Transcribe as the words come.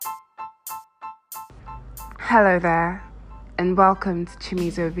Hello there, and welcome to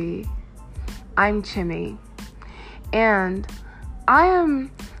Chimmy's OB. I'm Chimmy, and I am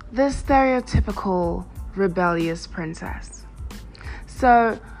the stereotypical rebellious princess.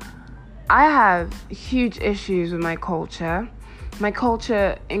 So, I have huge issues with my culture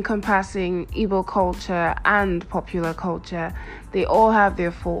encompassing Igbo culture and popular culture. They all have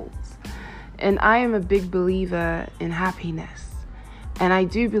their faults, and I am a big believer in happiness, and I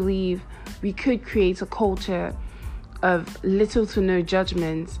do believe we could create a culture of little to no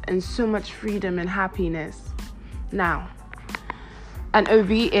judgments and so much freedom and happiness. Now, an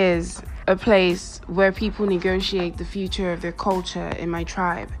OB is a place where people negotiate the future of their culture in my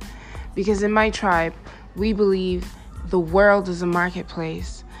tribe. Because in my tribe, we believe the world is a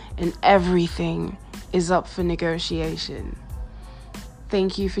marketplace and everything is up for negotiation.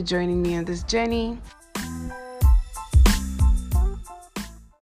 Thank you for joining me on this journey.